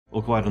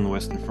All Quiet on the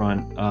Western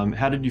Front.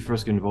 How did you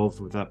first get involved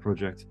with that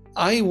project?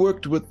 I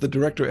worked with the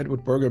director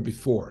Edward Berger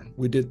before.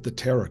 We did The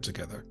Terror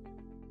together.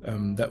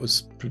 That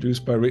was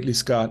produced by Ridley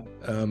Scott,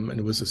 and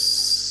it was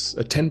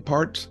a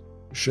 10-part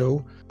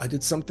show. I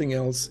did something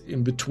else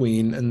in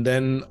between, and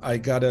then I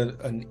got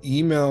an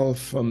email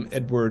from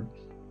Edward,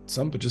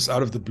 just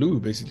out of the blue,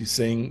 basically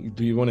saying,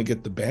 do you want to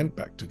get the band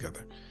back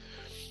together?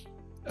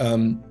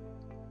 And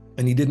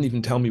he didn't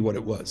even tell me what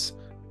it was.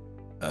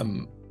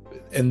 And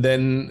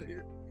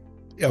then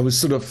I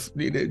was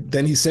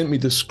then he sent me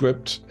the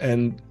script,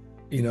 and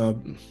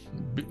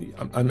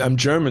I'm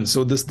German,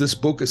 so this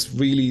book is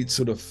really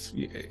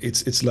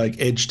it's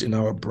like edged in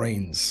our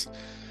brains,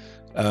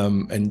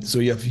 and so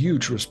you have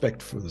huge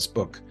respect for this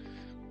book.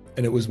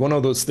 And it was one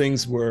of those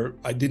things where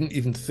I didn't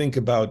even think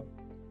about.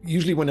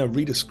 Usually when I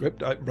read a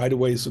script, right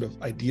away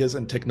ideas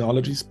and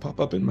technologies pop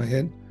up in my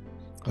head.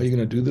 How are you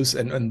going to do this?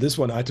 And this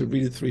one I had to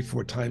read it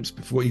 3-4 times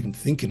before even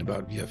thinking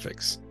about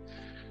VFX,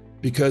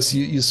 because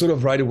you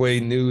right away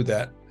knew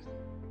that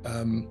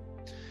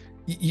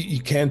you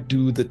can't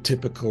do the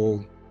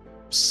typical,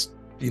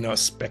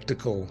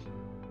 spectacle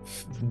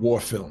war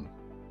film.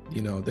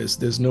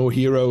 There's no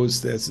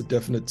heroes. There's a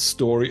definite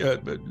story,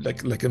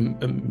 like a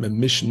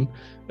mission,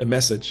 a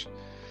message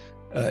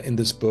in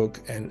this book,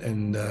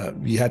 and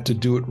we had to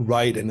do it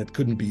right, and it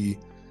couldn't be,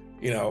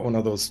 one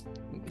of those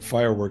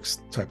fireworks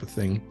type of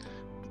thing.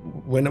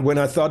 When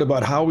I thought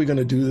about how we're going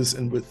to do this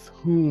and with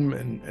whom,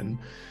 and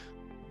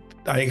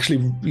I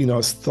actually,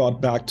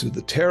 thought back to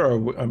The Terror.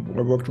 I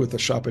worked with a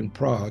shop in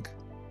Prague,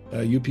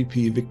 UPP,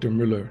 Victor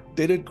Müller.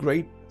 They did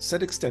great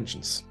set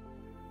extensions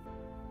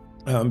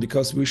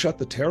because we shot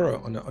The Terror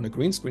on a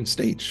green screen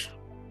stage.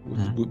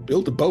 We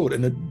built a boat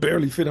and it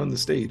barely fit on the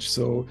stage.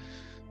 So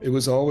it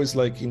was always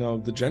like,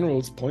 the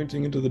generals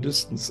pointing into the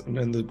distance, and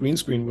then the green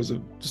screen was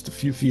just a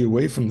few feet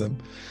away from them.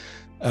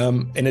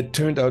 And it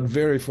turned out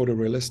very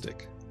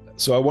photorealistic.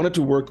 So I wanted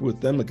to work with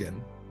them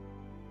again.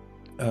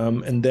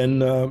 And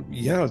then,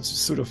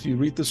 it's you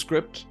read the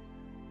script.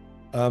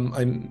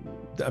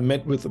 I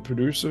met with the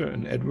producer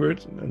and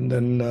Edward, and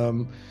then,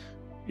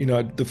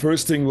 the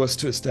first thing was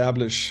to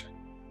establish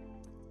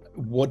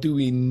what do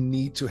we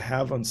need to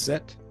have on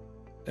set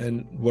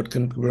and what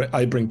can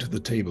I bring to the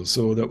table.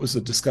 So that was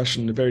a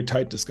very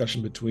tight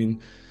discussion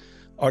between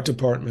art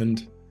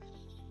department,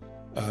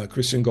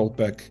 Christian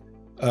Goldbeck,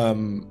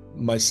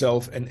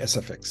 myself, and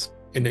SFX.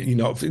 And,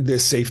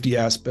 there's safety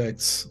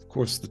aspects. Of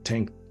course, the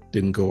tank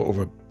didn't go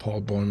over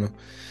Paul Bäumer.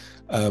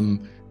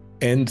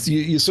 And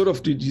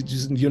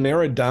you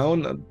narrow it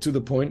down to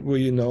the point where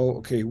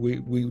okay,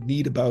 we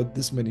need about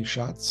this many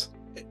shots.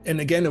 And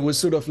again, it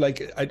was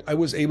like I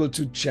was able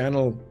to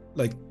channel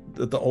like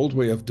the old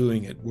way of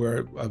doing it,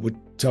 where I would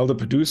tell the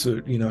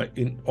producer,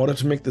 in order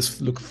to make this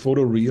look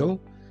photoreal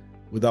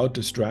without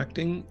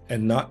distracting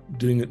and not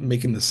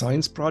making the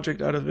science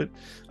project out of it,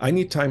 I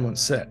need time on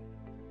set.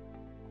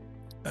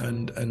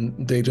 And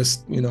they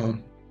just,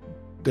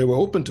 they were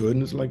open to it,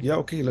 and it's like, yeah,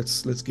 okay,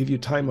 let's give you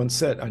time on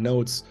set. I know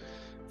it's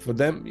for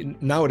them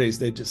nowadays,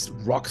 they just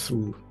rock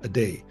through a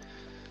day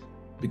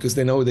because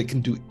they know they can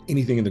do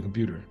anything in the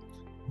computer.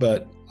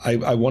 But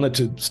I wanted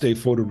to stay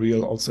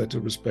photoreal, also to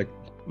respect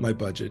my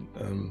budget.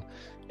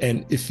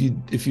 And if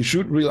you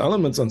shoot real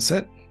elements on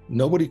set,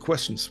 nobody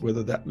questions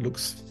whether that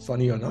looks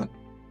funny or not.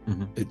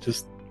 It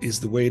just is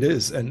the way it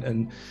is,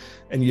 and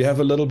you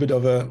have a little bit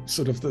of a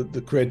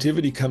the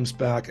creativity comes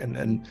back,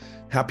 and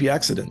happy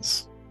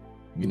accidents.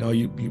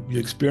 You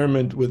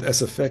experiment with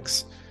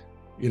SFX.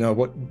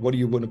 What do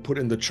you want to put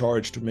in the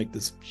charge to make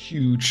this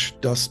huge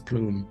dust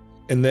plume,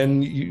 and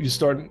then you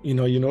start,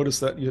 you notice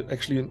that you're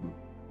actually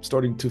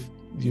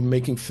you're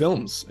making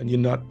films, and you're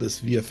not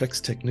this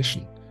VFX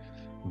technician,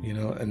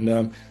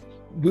 and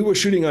we were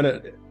shooting at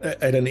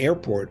an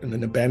airport, in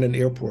an abandoned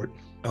airport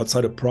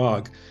outside of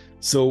Prague.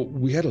 So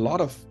we had a lot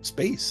of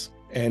space,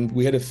 and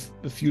we had a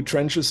few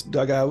trenches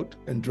dug out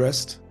and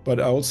dressed, but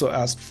I also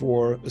asked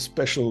for a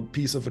special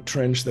piece of a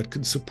trench that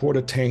could support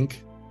a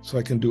tank, so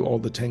I can do all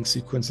the tank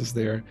sequences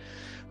there.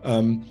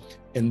 And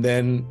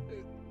then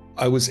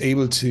I was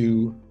able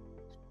to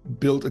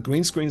build a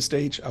green screen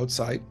stage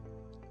outside,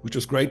 which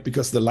was great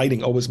because the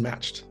lighting always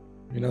matched.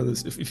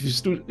 If you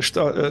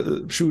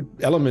shoot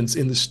elements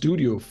in the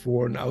studio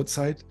for an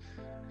outside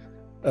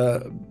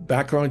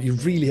background, you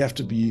really have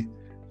to be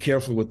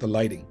careful with the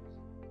lighting,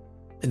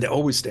 and they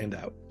always stand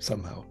out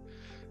somehow.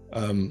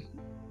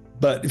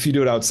 But if you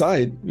do it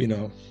outside,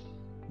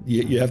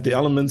 you have the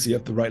elements, you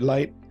have the right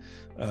light.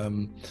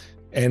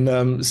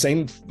 And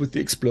same with the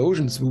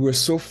explosions. We were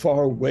so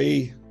far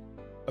away.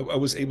 I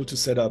was able to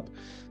set up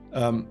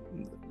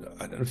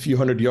a few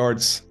hundred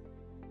yards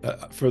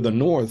further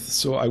north,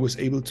 so I was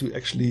able to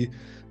actually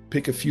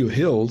pick a few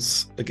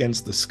hills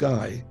against the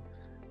sky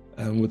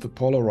with the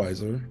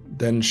polarizer,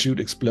 then shoot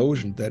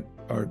explosions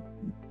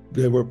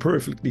they were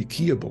perfectly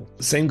keyable.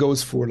 The same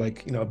goes for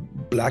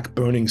black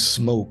burning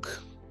smoke.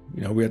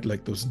 We had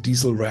like those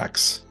diesel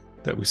racks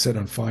that we set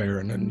on fire,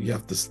 and then you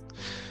have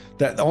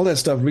all that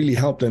stuff really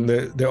helped, and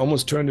they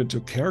almost turned into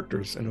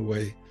characters in a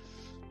way,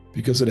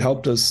 because it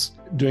helped us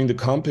during the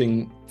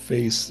comping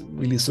phase,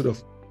 really sort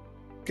of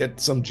get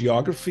some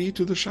geography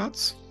to the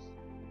shots,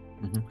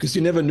 because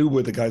you never knew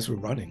where the guys were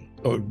running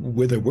or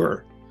where they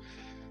were,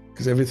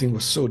 because everything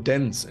was so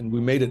dense, and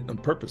we made it on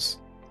purpose,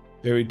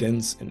 very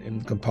dense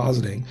in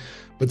compositing.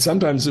 But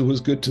sometimes it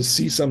was good to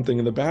see something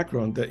in the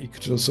background that you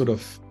could just sort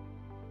of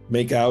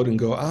make out and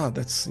go,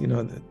 that's,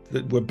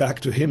 we're back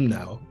to him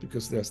now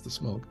because there's the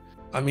smoke.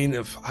 I mean,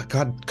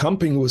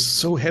 comping was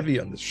so heavy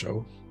on this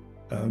show,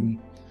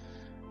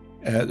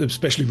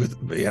 especially with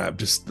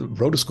just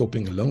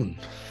rotoscoping alone.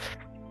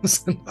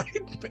 It's a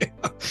nightmare.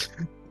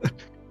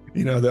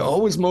 They're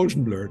always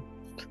motion blurred.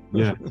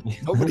 Yeah.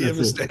 Nobody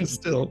ever stands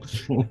still.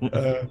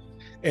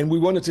 And we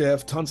wanted to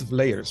have tons of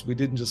layers. We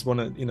didn't just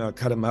want to,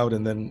 cut them out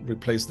and then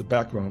replace the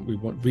background. We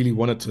really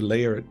wanted to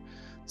layer it,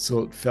 so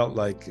it felt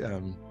like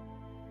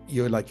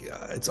you're like,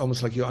 it's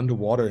almost like you're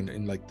underwater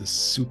in like this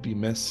soupy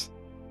mess.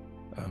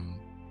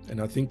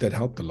 And I think that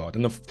helped a lot.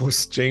 And of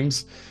course,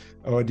 James,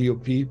 our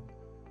DOP,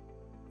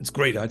 it's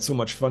great. I had so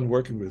much fun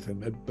working with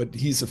him, but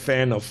he's a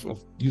fan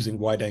of using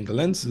wide angle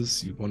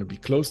lenses. You want to be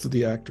close to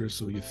the actor,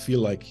 so you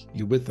feel like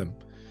you're with them,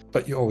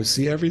 but you always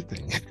see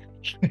everything.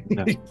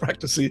 Yeah. You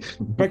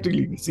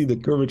practically see the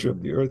curvature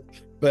of the earth.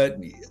 But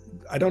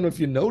I don't know if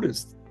you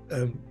noticed,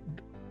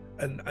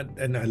 and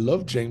I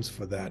love James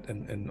for that,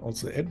 and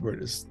also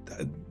Edward, is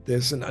that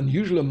there's an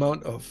unusual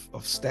amount of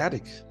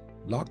static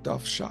locked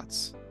off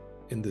shots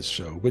in this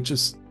show, which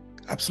is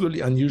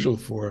absolutely unusual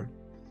for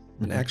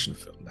an action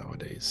film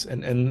nowadays,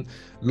 and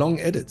long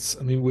edits.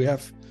 I mean, we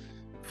have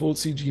full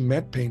CG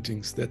matte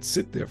paintings that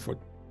sit there for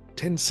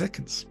 10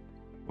 seconds.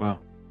 Wow.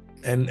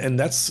 And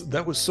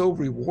that was so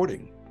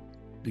rewarding,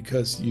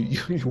 because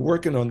you're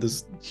working on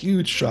this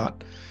huge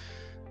shot,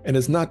 and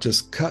it's not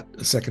just cut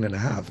a second and a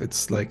half.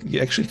 It's like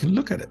you actually can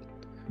look at it,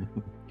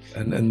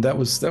 and that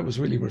was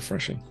really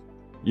refreshing.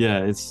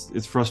 Yeah,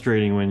 it's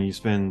frustrating when you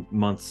spend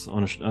months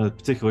on a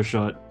particular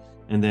shot,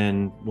 and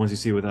then once you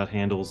see without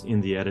handles in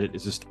the edit,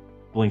 it's just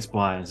blinks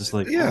by. It's just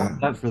like,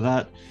 that for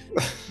that.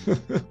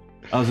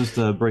 I was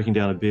just breaking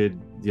down a bid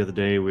the other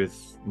day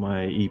with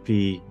my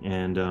EP,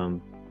 and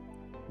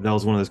that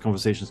was one of those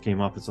conversations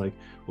came up. It's like,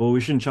 well, we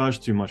shouldn't charge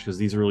too much because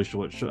these are really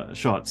short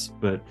shots,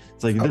 but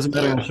it's like, it doesn't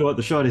matter how short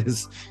the shot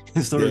is.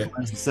 It still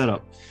requires the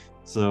setup.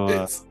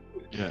 So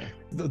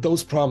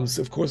those problems,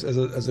 of course, as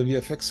a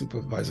VFX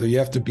supervisor, you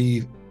have to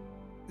be,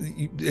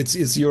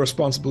 it's your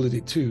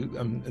responsibility too,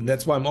 and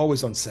that's why I'm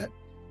always on set.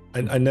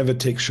 I never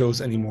take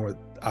shows anymore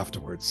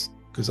afterwards,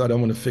 because I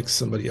don't want to fix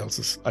somebody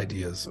else's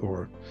ideas,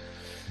 or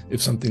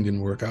if something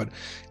didn't work out.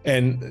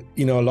 And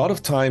a lot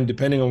of time,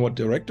 depending on what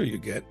director you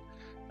get,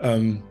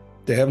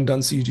 they haven't done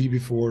CG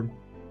before,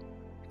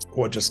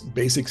 or just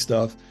basic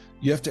stuff.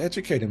 You have to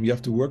educate them. You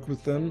have to work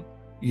with them.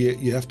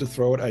 You have to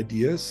throw out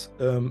ideas.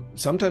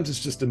 Sometimes it's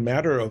just a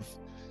matter of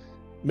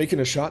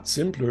making a shot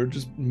simpler,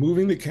 just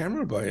moving the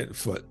camera by a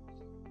foot,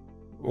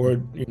 or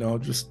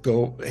just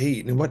go,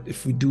 hey, what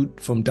if we do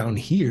it from down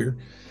here?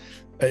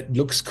 It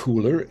looks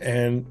cooler,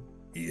 and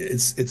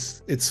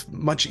it's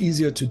much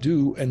easier to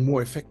do and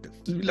more effective.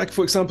 Like,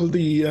 for example,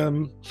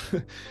 the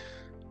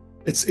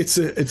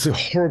it's a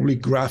horribly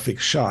graphic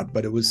shot,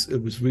 but it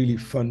was really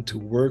fun to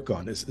work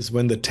on. Is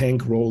when the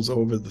tank rolls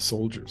over the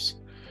soldiers,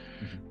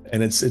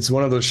 and it's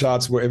one of those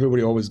shots where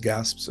everybody always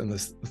gasps in the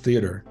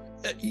theater.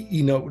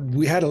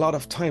 We had a lot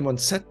of time on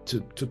set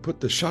to put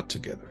the shot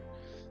together.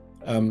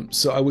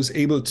 So I was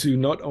able to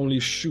not only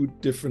shoot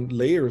different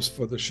layers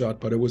for the shot,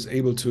 but I was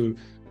able to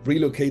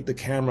relocate the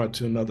camera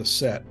to another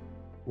set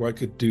where I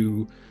could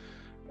do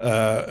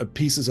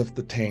pieces of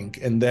the tank.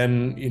 And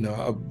then,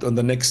 on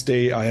the next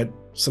day I had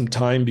some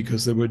time,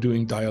 because they were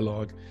doing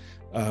dialogue,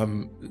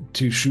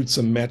 to shoot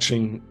some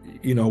matching,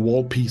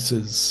 wall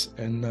pieces.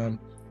 And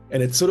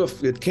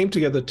it came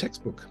together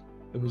textbook.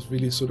 It was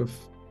really sort of,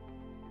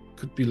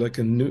 could be like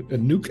a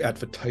nuke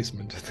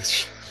advertisement.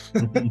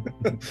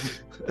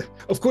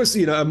 Of course,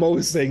 I'm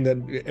always saying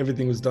that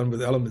everything was done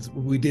with elements.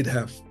 We did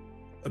have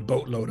a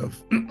boatload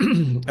of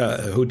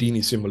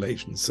Houdini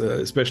simulations,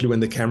 especially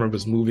when the camera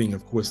was moving.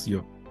 Of course,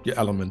 your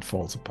element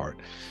falls apart.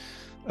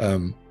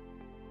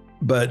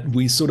 But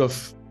we sort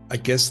of, I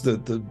guess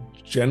the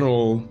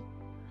general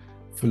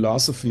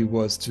philosophy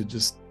was to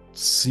just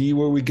see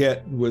where we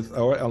get with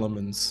our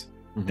elements,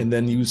 and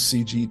then use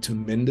CG to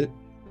mend it,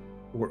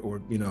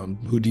 or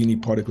Houdini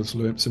particle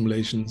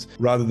simulations,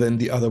 rather than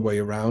the other way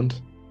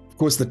around. Of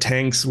course, the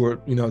tanks were,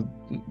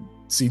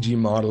 CG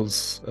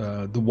models.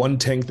 The one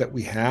tank that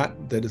we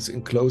had that is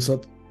in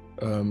close-up,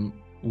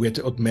 we had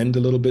to augment a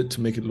little bit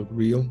to make it look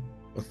real,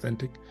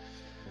 authentic.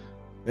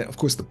 And of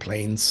course, the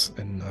planes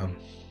and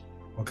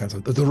all kinds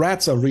of... The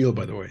rats are real,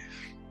 by the way.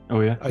 Oh,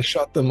 yeah? I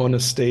shot them on a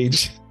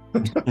stage.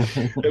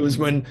 It was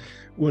when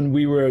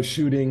we were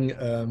shooting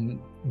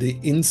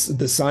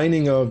the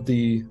signing of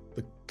the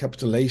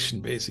capitulation,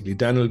 basically.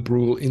 Daniel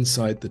Bruhl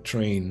inside the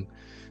train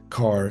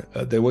car.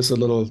 There was a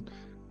little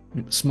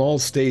small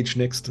stage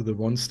next to the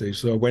one stage.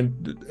 So I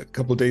went a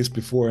couple of days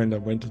before, and I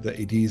went to the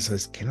AD and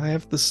says, can I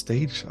have the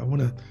stage? I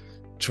want to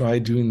try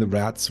doing the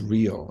rats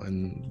real.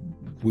 And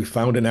we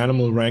found an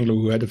animal wrangler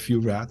who had a few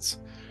rats.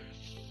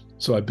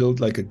 So I built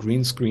like a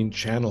green screen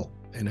channel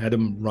and had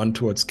him run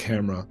towards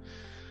camera,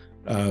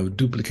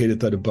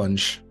 duplicated that a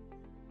bunch.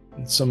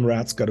 And some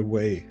rats got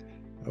away.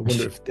 I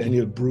wonder if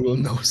Daniel Bruhl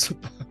knows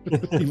about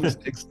it. He was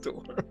next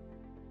door.